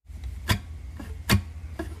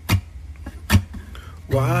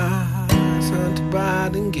Why does Hunter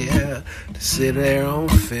Biden get to sit there on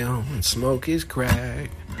film and smoke his crack?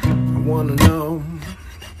 I wanna know,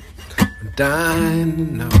 I'm dying to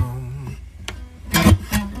know.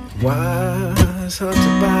 Why does Hunter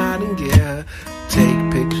Biden get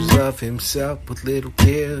take pictures of himself with little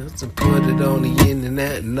kids and put it on the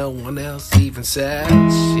internet and no one else even says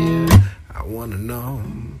shit? I wanna know.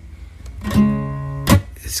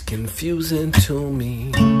 It's confusing to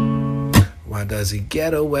me. Why does he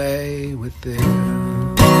get away with this?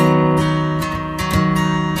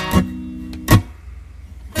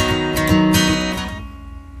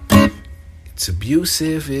 It's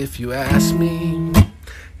abusive if you ask me,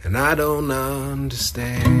 and I don't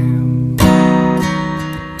understand.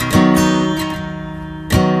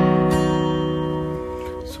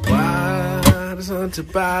 So why does Hunter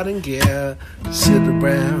Biden get to sit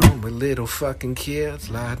around with little fucking kids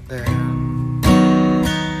like that?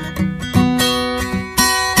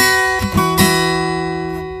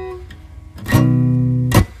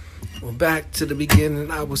 Back to the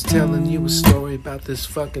beginning, I was telling you a story about this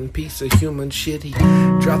fucking piece of human shit. He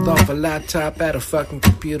dropped off a laptop at a fucking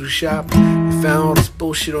computer shop. He found all this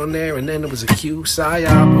bullshit on there, and then it was a Q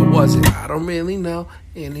psyop, or was it? I don't really know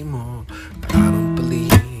anymore, but I don't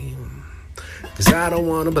believe, cause I don't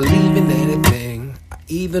wanna believe in anything. I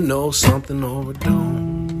either know something or I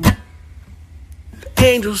don't. The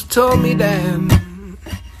angels told me that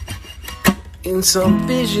in some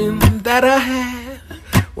vision that I had,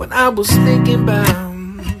 when I was thinking about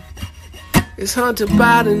this Hunter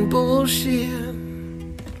Biden bullshit.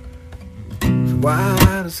 So why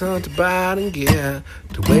does Hunter Biden get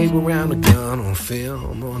to wave around a gun on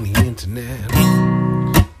film on the internet?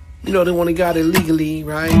 You know, they only got it legally,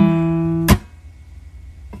 right?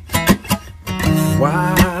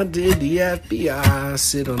 Why did the FBI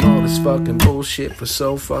sit on all this fucking bullshit for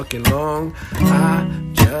so fucking long? I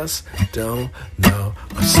just don't know.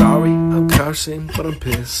 I'm sorry, I'm cursing, but I'm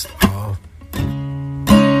pissed off. We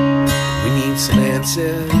need some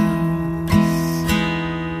answers.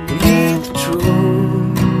 We need the truth.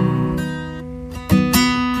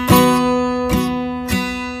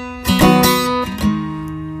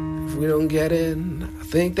 If we don't get it, I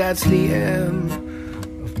think that's the end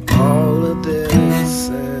of all of this.